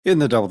In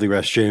the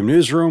WSJM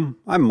newsroom,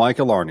 I'm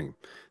Michael Arning.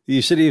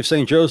 The City of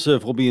St.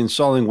 Joseph will be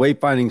installing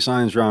wayfinding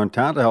signs around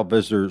town to help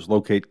visitors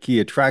locate key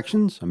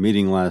attractions. A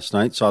meeting last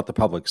night sought the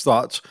public's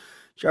thoughts.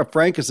 Jeff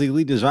Frank is the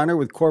lead designer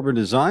with Corbin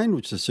Design,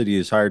 which the city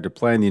has hired to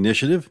plan the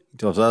initiative. He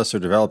tells us they're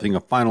developing a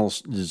final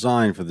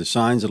design for the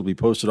signs that will be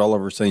posted all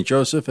over St.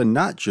 Joseph and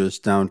not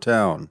just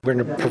downtown. We're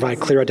going to provide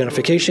clear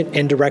identification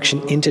and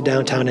direction into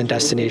downtown and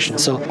destination.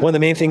 So one of the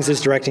main things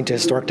is directing to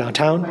historic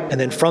downtown,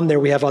 and then from there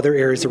we have other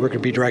areas that we're going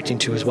to be directing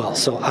to as well.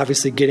 So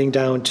obviously getting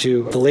down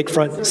to the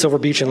lakefront, Silver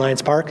Beach, and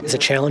Lions Park is a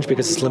challenge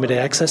because it's limited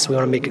access. We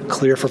want to make it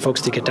clear for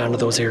folks to get down to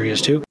those areas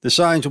too. The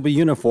signs will be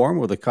uniform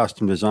with a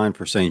custom design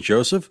for St.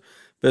 Joseph.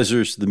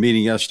 Visitors to the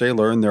meeting yesterday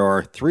learned there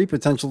are 3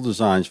 potential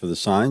designs for the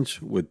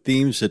signs with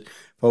themes that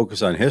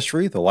focus on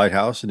history, the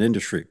lighthouse, and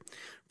industry.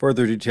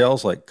 Further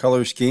details like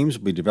color schemes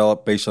will be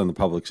developed based on the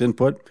public's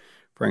input.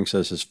 Frank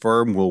says his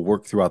firm will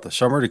work throughout the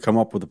summer to come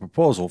up with a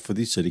proposal for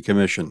the City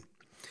Commission.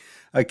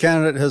 A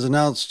candidate has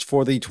announced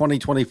for the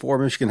 2024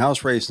 Michigan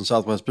House race in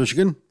Southwest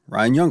Michigan.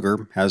 Ryan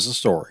Younger has the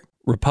story.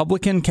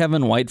 Republican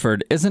Kevin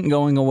Whiteford isn't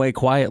going away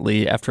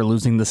quietly after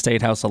losing the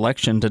State House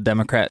election to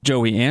Democrat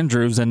Joey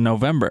Andrews in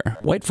November.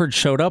 Whiteford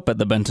showed up at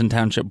the Benton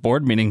Township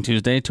Board meeting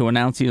Tuesday to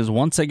announce he is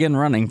once again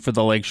running for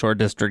the Lakeshore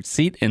District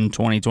seat in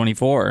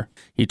 2024.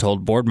 He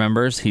told board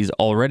members he's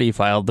already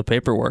filed the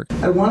paperwork.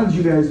 I wanted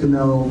you guys to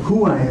know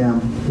who I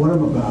am, what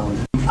I'm about.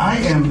 I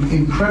am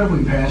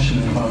incredibly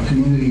passionate about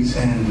communities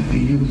and the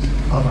youth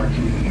of our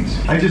communities.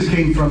 I just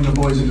came from the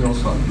Boys and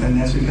Girls Club, and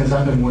that's because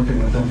I've been working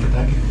with them for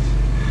decades.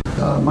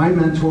 My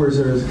mentors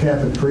are as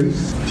Catholic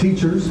priests,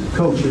 teachers,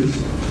 coaches,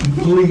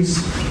 police.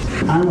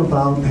 I'm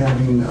about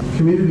having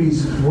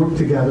communities work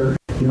together.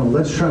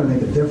 Let's try to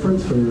make a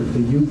difference for the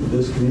youth of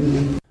this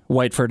community.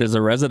 Whiteford is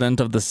a resident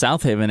of the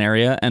South Haven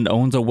area and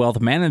owns a wealth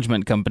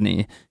management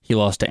company. He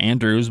lost to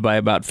Andrews by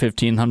about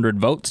 1,500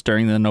 votes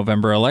during the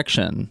November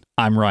election.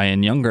 I'm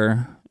Ryan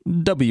Younger,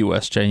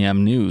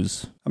 WSJM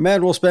News. A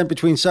man will spend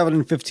between 7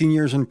 and 15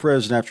 years in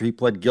prison after he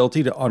pled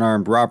guilty to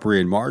unarmed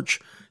robbery in March.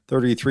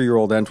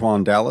 33-year-old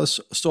Antoine Dallas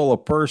stole a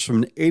purse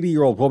from an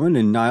 80-year-old woman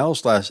in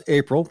Niles last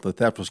April. The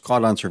theft was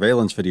caught on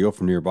surveillance video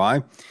from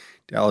nearby.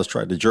 Dallas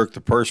tried to jerk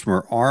the purse from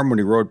her arm when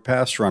he rode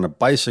past her on a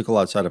bicycle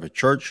outside of a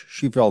church.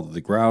 She fell to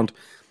the ground.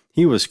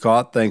 He was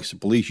caught thanks to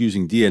police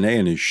using DNA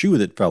in his shoe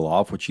that fell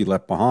off, which he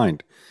left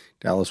behind.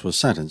 Dallas was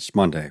sentenced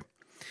Monday.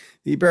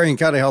 The Berrien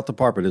County Health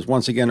Department is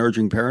once again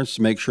urging parents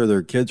to make sure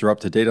their kids are up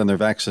to date on their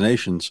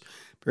vaccinations.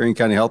 Berrien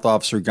County Health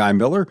Officer Guy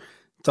Miller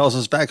tells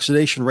us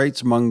vaccination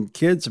rates among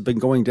kids have been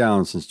going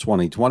down since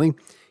 2020.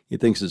 He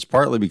thinks it's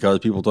partly because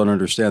people don't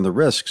understand the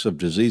risks of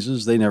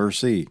diseases they never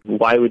see.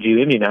 Why would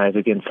you immunize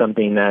against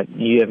something that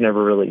you have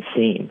never really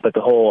seen? But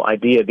the whole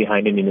idea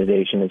behind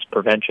immunization is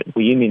prevention.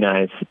 We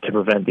immunize to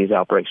prevent these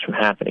outbreaks from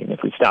happening. If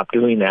we stop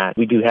doing that,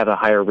 we do have a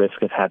higher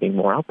risk of having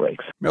more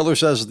outbreaks. Miller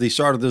says at the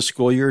start of this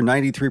school year,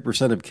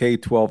 93% of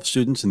K-12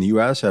 students in the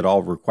U.S. had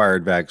all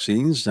required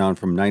vaccines, down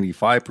from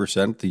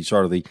 95% at the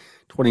start of the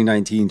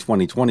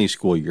 2019-2020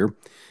 school year.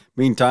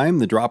 Meantime,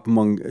 the drop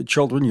among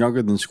children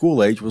younger than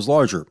school age was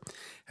larger.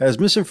 Has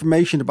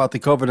misinformation about the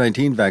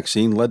COVID-19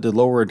 vaccine led to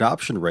lower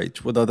adoption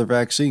rates with other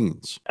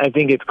vaccines? I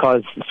think it's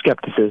caused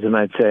skepticism,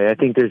 I'd say. I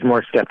think there's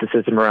more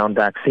skepticism around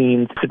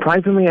vaccines.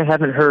 Surprisingly, I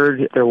haven't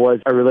heard there was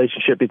a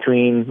relationship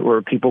between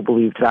where people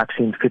believed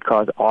vaccines could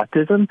cause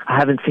autism. I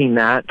haven't seen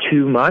that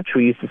too much.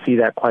 We used to see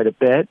that quite a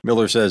bit.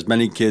 Miller says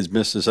many kids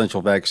missed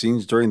essential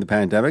vaccines during the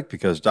pandemic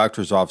because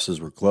doctors' offices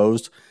were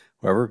closed.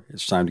 However,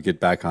 it's time to get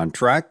back on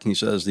track. He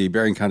says the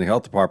Berrien County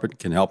Health Department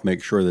can help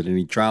make sure that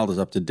any child is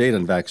up to date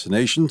on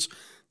vaccinations.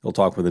 They'll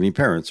talk with any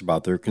parents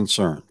about their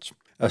concerns.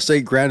 A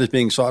state grant is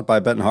being sought by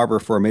Benton Harbor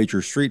for a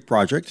major street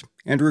project.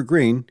 Andrew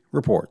Green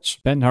reports.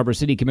 Benton Harbor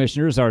City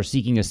Commissioners are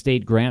seeking a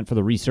state grant for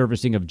the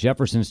resurfacing of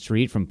Jefferson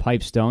Street from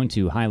Pipestone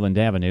to Highland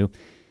Avenue.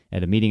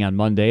 At a meeting on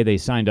Monday, they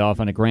signed off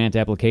on a grant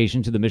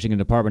application to the Michigan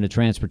Department of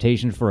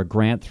Transportation for a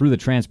grant through the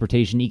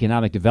Transportation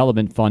Economic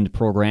Development Fund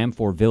program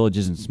for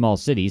villages and small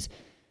cities.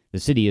 The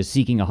city is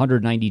seeking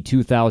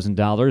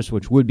 $192,000,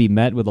 which would be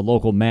met with a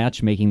local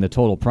match, making the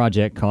total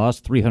project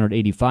cost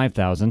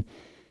 $385,000.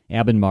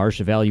 Abbenmarsh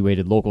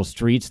evaluated local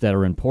streets that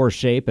are in poor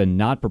shape and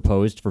not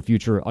proposed for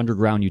future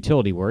underground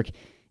utility work.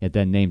 It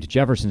then named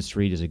Jefferson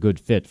Street as a good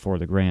fit for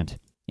the grant.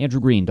 Andrew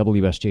Green,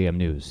 WSJM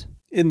News.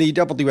 In the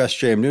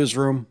WSJM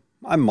newsroom,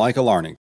 I'm Michael Arning.